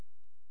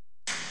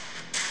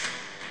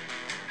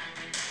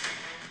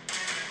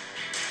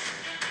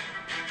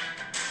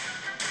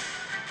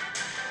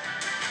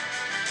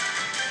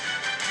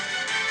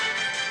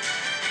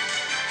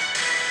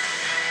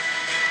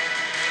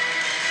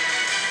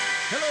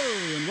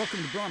Hello, and welcome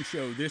to the Brom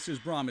Show. This is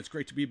Brom. It's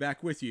great to be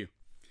back with you.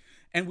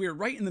 And we're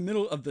right in the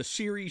middle of the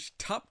series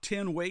Top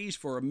 10 Ways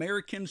for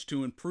Americans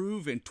to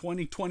Improve in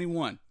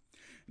 2021.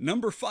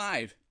 Number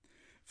 5,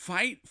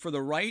 fight for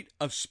the right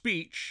of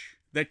speech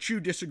that you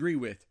disagree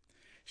with.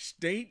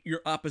 State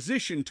your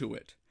opposition to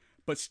it,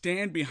 but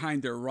stand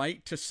behind their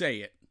right to say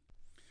it.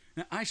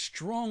 Now, I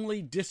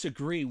strongly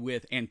disagree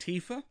with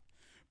Antifa,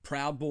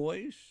 Proud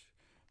Boys,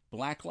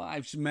 Black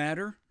Lives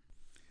Matter,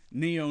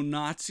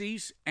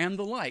 neo-Nazis, and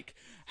the like.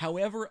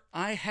 However,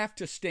 I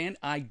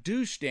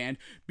do stand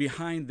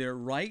behind their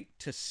right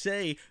to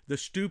say the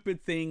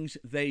stupid things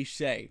they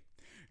say.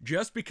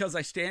 Just because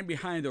I stand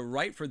behind the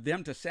right for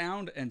them to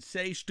sound and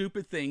say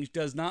stupid things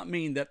does not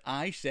mean that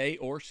I say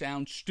or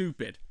sound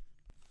stupid.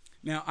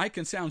 Now, I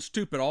can sound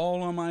stupid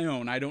all on my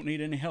own. I don't need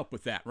any help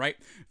with that, right?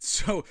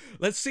 So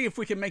let's see if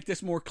we can make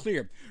this more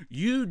clear.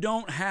 You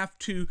don't have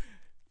to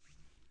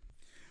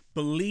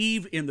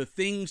believe in the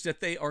things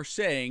that they are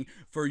saying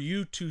for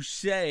you to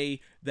say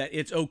that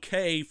it's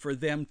okay for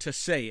them to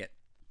say it.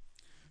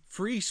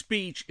 Free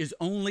speech is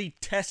only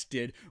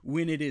tested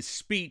when it is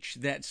speech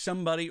that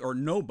somebody or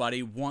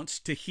nobody wants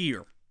to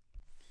hear.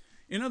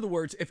 In other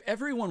words, if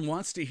everyone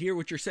wants to hear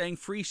what you're saying,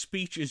 free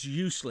speech is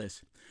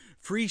useless.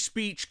 Free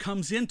speech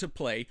comes into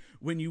play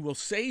when you will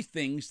say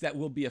things that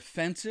will be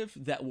offensive,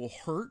 that will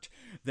hurt,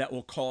 that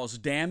will cause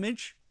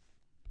damage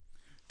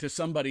to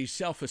somebody's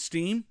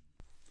self-esteem.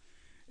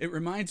 It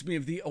reminds me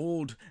of the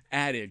old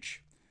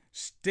adage,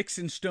 sticks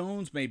and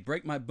stones may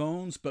break my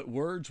bones, but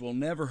words will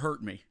never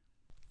hurt me.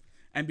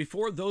 And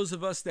before those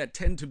of us that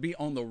tend to be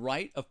on the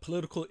right of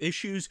political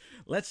issues,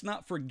 let's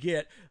not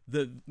forget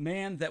the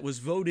man that was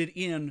voted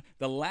in,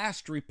 the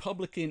last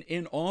Republican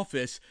in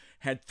office,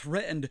 had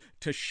threatened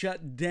to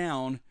shut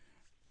down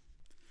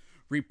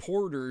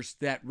reporters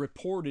that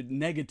reported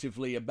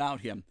negatively about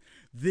him.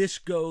 This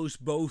goes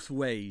both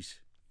ways.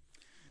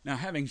 Now,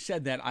 having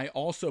said that, I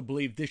also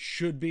believe this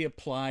should be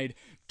applied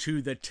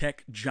to the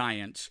tech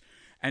giants.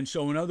 And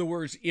so, in other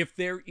words, if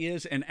there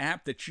is an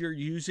app that you're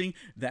using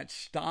that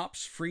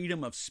stops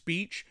freedom of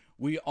speech,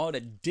 we ought to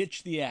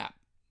ditch the app.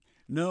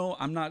 No,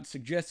 I'm not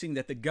suggesting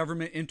that the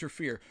government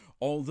interfere,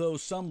 although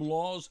some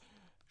laws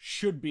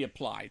should be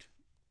applied.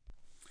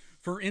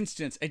 For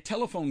instance, a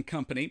telephone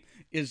company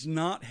is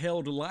not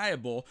held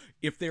liable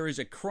if there is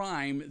a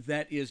crime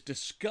that is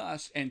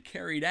discussed and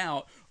carried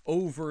out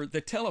over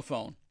the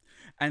telephone.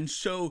 And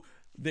so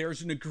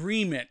there's an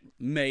agreement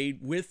made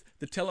with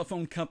the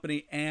telephone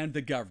company and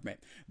the government.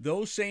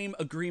 Those same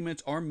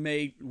agreements are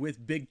made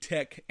with big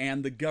tech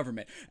and the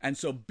government. And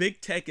so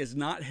big tech is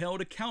not held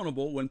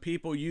accountable when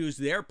people use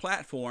their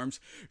platforms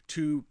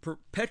to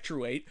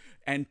perpetuate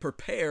and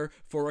prepare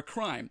for a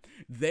crime.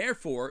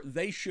 Therefore,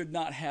 they should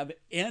not have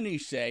any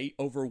say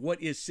over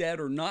what is said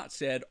or not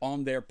said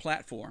on their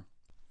platform.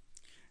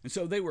 And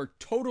so they were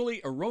totally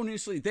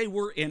erroneously, they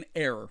were in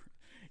error.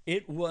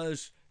 It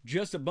was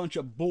just a bunch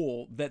of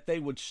bull that they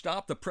would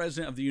stop the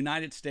President of the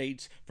United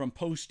States from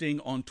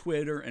posting on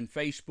Twitter and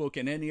Facebook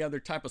and any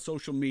other type of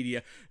social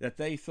media that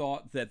they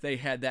thought that they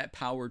had that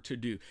power to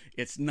do.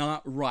 It's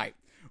not right.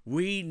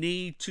 We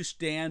need to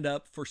stand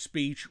up for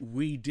speech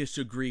we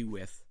disagree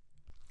with.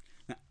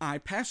 Now, I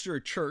pastor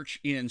a church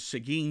in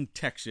Seguin,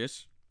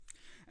 Texas,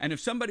 and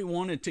if somebody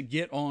wanted to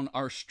get on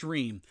our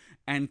stream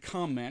and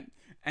comment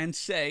and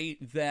say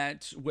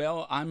that,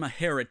 well, I'm a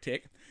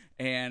heretic,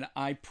 and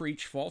I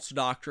preach false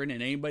doctrine,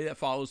 and anybody that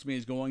follows me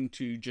is going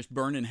to just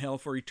burn in hell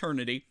for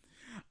eternity,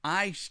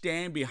 I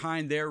stand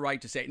behind their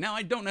right to say it. Now,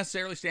 I don't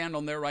necessarily stand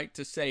on their right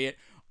to say it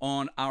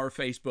on our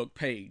Facebook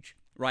page,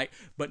 right?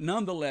 But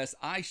nonetheless,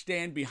 I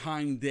stand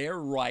behind their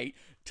right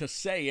to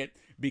say it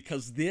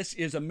because this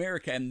is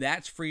America, and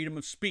that's freedom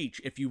of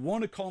speech. If you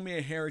want to call me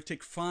a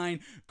heretic,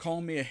 fine,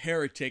 call me a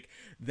heretic.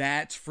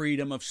 That's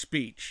freedom of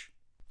speech.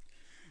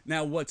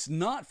 Now, what's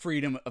not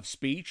freedom of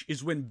speech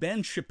is when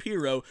Ben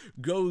Shapiro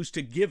goes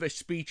to give a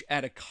speech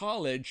at a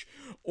college,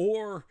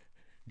 or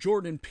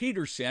Jordan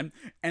Peterson,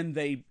 and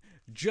they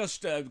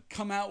just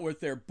come out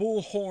with their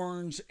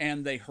bullhorns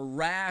and they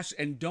harass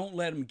and don't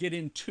let them get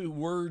into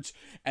words,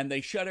 and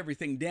they shut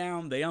everything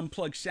down. They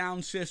unplug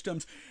sound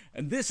systems.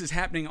 And this is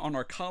happening on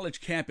our college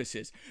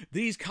campuses.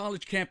 These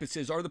college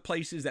campuses are the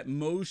places that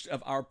most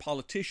of our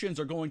politicians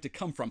are going to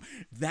come from.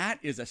 That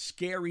is a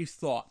scary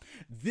thought.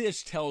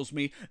 This tells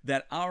me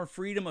that our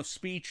freedom of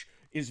speech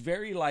is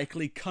very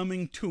likely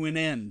coming to an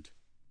end.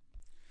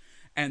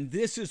 And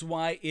this is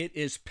why it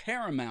is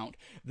paramount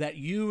that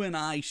you and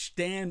I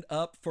stand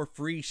up for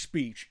free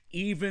speech,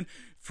 even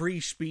free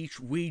speech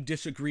we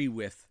disagree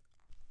with.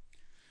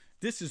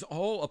 This is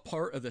all a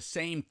part of the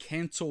same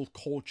cancel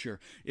culture.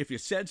 If you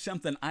said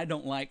something I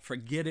don't like,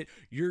 forget it.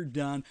 You're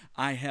done.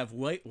 I have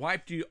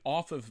wiped you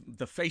off of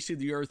the face of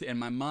the earth and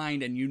my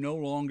mind, and you no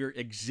longer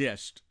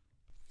exist.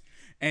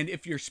 And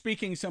if you're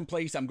speaking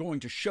someplace, I'm going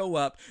to show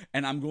up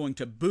and I'm going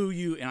to boo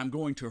you and I'm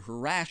going to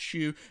harass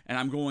you and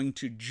I'm going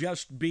to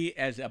just be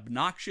as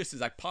obnoxious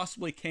as I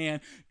possibly can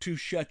to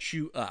shut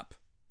you up.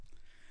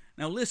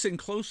 Now listen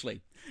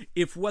closely.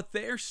 If what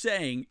they're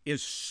saying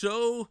is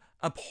so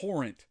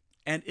abhorrent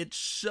and it's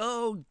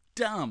so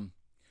dumb,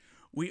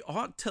 we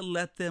ought to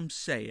let them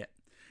say it,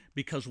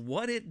 because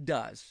what it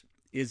does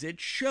is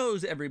it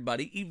shows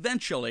everybody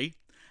eventually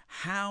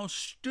how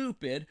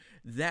stupid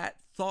that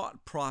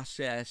thought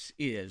process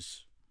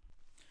is.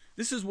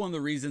 This is one of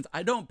the reasons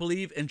I don't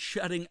believe in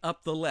shutting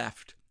up the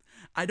left.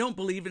 I don't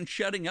believe in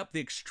shutting up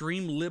the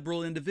extreme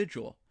liberal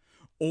individual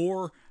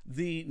or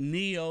the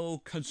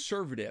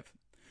neoconservative.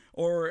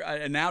 Or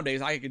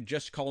nowadays, I could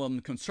just call them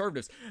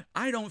conservatives.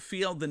 I don't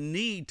feel the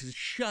need to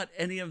shut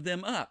any of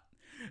them up,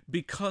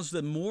 because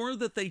the more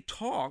that they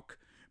talk,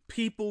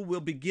 people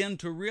will begin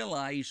to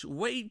realize,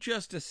 wait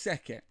just a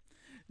second,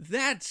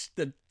 that's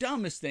the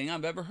dumbest thing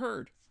I've ever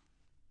heard.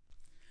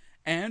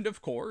 And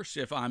of course,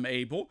 if I'm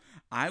able,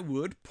 I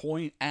would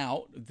point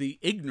out the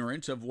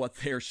ignorance of what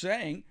they're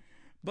saying,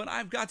 but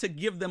I've got to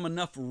give them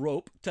enough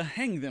rope to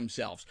hang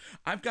themselves.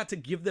 I've got to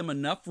give them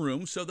enough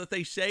room so that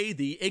they say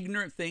the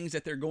ignorant things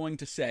that they're going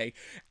to say,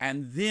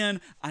 and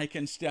then I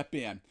can step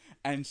in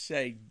and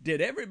say, did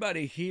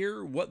everybody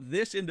hear what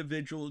this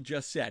individual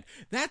just said?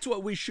 That's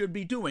what we should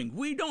be doing.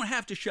 We don't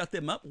have to shut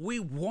them up. We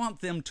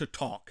want them to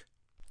talk.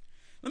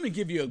 Let me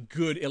give you a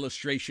good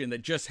illustration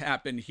that just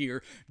happened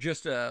here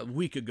just a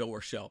week ago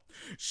or so.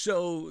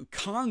 So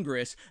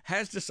Congress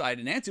has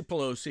decided, Nancy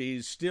Pelosi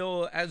is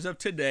still, as of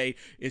today,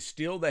 is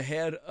still the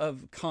head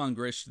of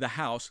Congress, the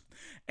House,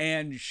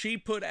 and she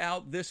put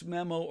out this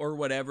memo or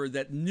whatever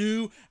that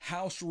new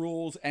House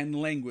rules and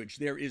language.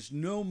 There is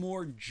no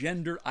more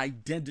gender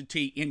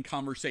identity in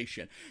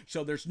conversation.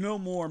 So there's no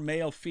more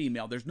male,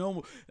 female. There's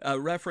no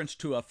reference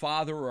to a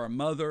father or a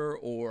mother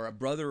or a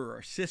brother or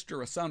a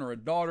sister, a son or a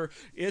daughter.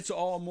 It's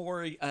all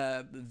more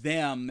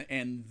them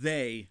and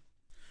they,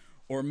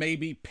 or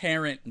maybe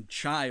parent and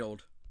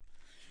child.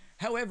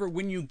 However,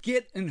 when you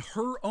get in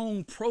her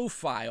own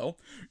profile,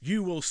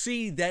 you will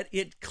see that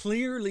it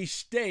clearly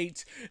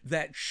states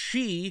that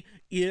she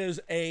is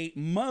a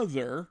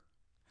mother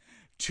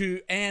to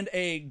and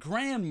a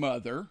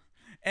grandmother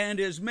and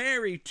is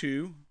married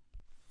to,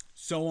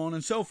 so on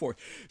and so forth.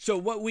 So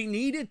what we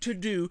needed to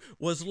do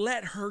was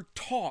let her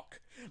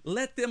talk.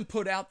 Let them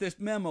put out this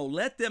memo.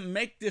 Let them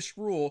make this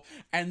rule.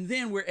 And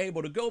then we're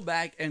able to go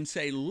back and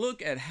say,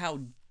 look at how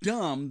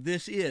dumb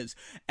this is.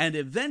 And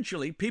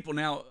eventually people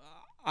now...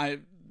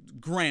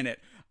 Granted,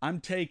 I'm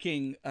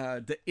taking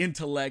the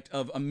intellect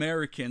of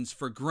Americans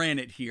for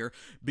granted here,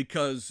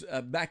 because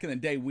back in the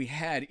day we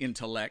had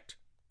intellect.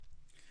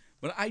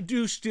 But I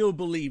do still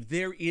believe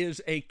there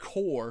is a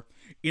core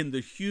in the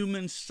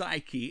human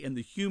psyche, in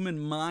the human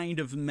mind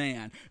of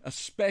man,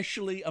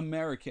 especially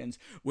Americans,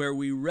 where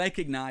we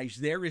recognize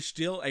there is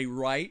still a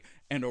right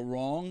and a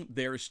wrong.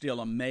 There is still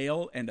a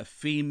male and a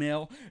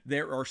female.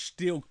 There are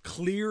still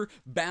clear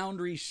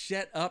boundaries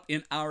set up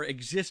in our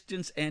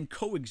existence and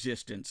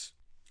coexistence.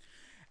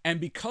 And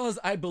because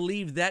I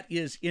believe that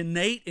is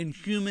innate in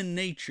human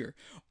nature,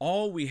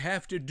 all we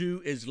have to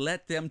do is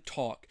let them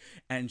talk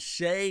and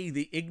say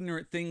the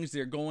ignorant things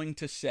they're going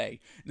to say.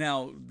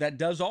 Now, that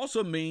does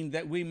also mean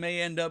that we may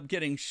end up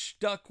getting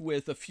stuck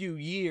with a few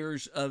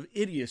years of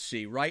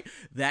idiocy, right?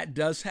 That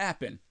does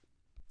happen.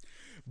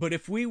 But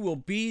if we will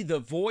be the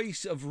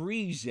voice of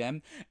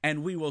reason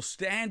and we will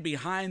stand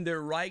behind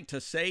their right to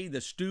say the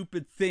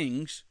stupid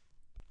things,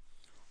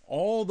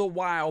 all the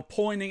while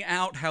pointing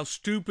out how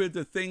stupid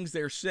the things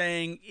they're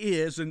saying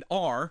is and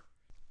are,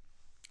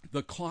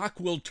 the clock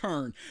will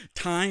turn,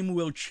 time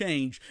will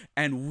change,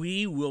 and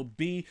we will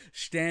be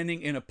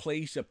standing in a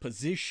place of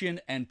position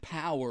and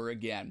power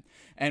again.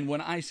 And when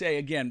I say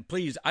again,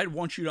 please, I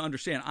want you to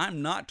understand,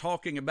 I'm not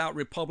talking about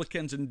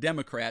Republicans and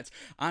Democrats.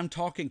 I'm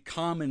talking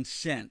common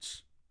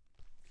sense.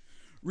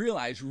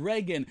 Realize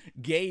Reagan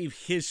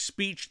gave his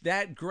speech,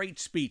 that great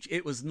speech.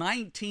 It was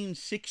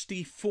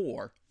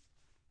 1964.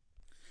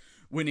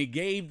 When he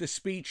gave the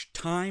speech,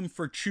 Time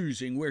for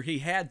Choosing, where he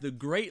had the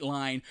great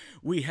line,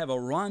 "We have a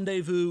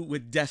rendezvous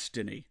with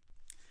destiny."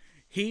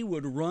 He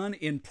would run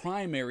in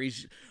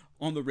primaries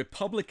on the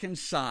Republican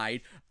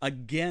side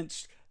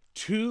against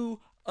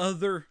two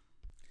other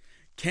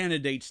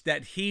candidates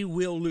that he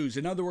will lose.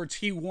 In other words,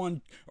 he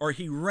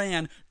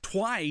ran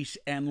twice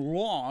and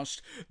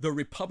lost the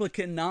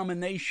Republican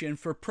nomination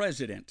for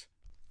president.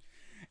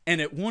 And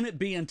it wouldn't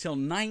be until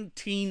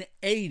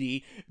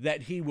 1980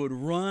 that he would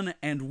run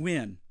and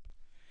win.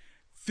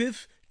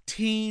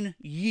 15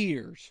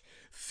 years.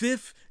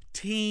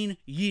 15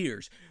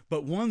 years.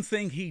 But one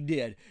thing he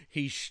did,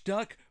 he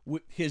stuck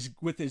with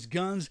his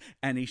guns,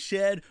 and he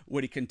said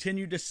what he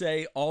continued to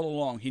say all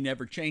along. He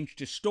never changed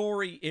his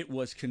story. It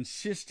was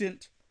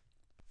consistent.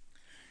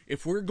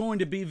 If we're going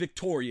to be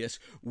victorious,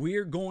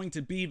 we're going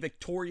to be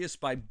victorious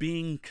by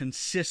being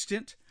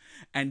consistent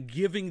and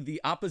giving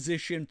the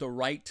opposition the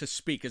right to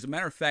speak. As a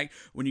matter of fact,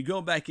 when you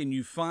go back and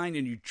you find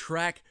and you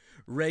track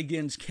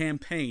Reagan's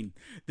campaign,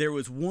 there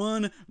was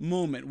one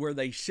moment where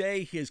they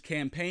say his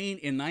campaign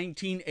in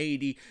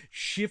 1980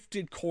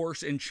 shifted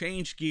course and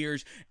changed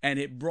gears, and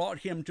it brought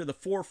him to the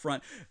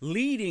forefront.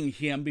 Leading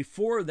him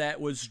before that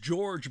was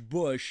George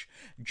Bush.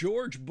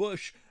 George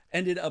Bush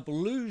ended up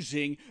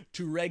losing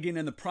to Reagan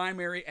in the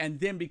primary and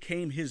then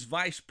became his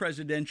vice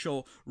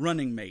presidential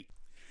running mate.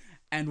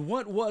 And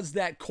what was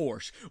that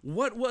course?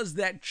 What was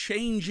that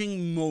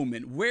changing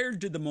moment? Where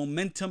did the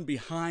momentum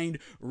behind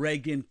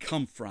Reagan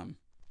come from?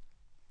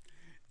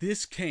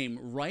 This came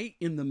right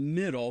in the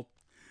middle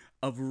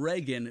of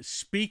Reagan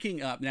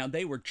speaking up. Now,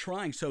 they were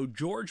trying, so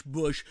George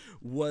Bush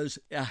was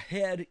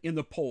ahead in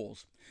the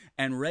polls,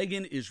 and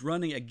Reagan is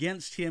running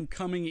against him,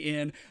 coming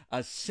in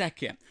a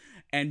second.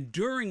 And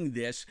during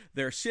this,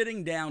 they're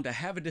sitting down to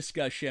have a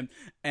discussion,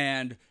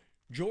 and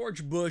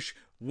George Bush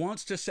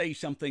wants to say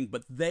something,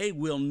 but they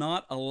will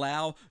not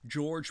allow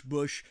George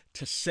Bush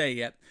to say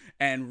it.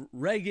 And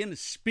Reagan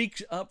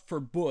speaks up for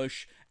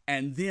Bush,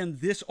 and then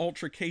this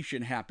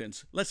altercation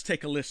happens. Let's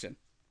take a listen.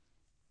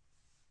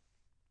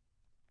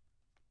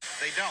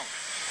 They don't.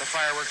 The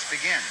fireworks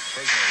begin.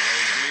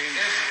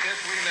 If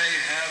we may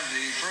have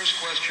the first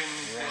question,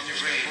 Mr.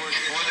 Bush.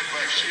 Before the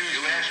question,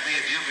 you asked me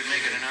if you could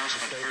make an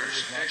announcement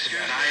first.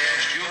 Excuse And me. I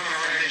asked you for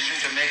permission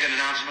to make an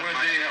announcement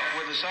myself.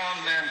 Would the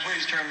sound man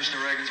please turn Mr.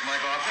 Reagan's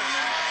mic off for a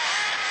minute?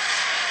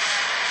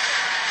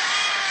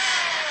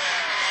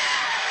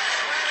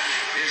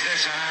 Is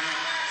this on?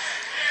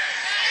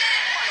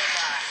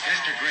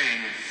 Mr. Green,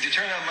 Would you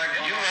turn that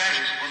microphone you off,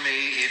 asked please? for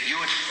me if you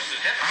would...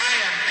 I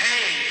am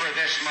paying for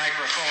this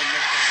microphone,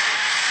 Mr.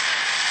 Green.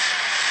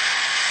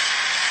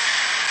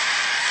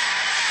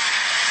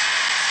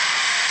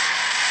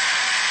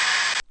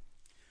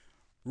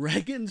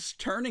 Reagan's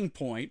turning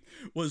point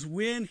was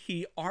when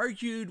he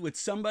argued with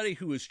somebody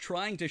who was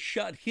trying to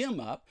shut him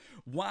up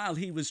while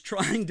he was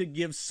trying to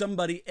give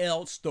somebody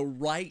else the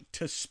right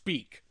to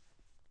speak.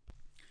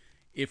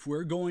 If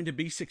we're going to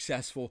be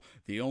successful,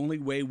 the only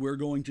way we're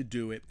going to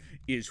do it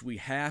is we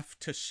have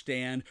to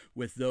stand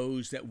with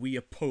those that we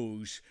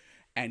oppose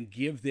and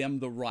give them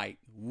the right.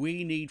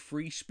 We need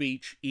free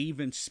speech,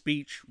 even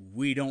speech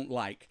we don't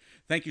like.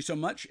 Thank you so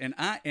much, and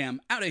I am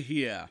out of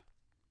here.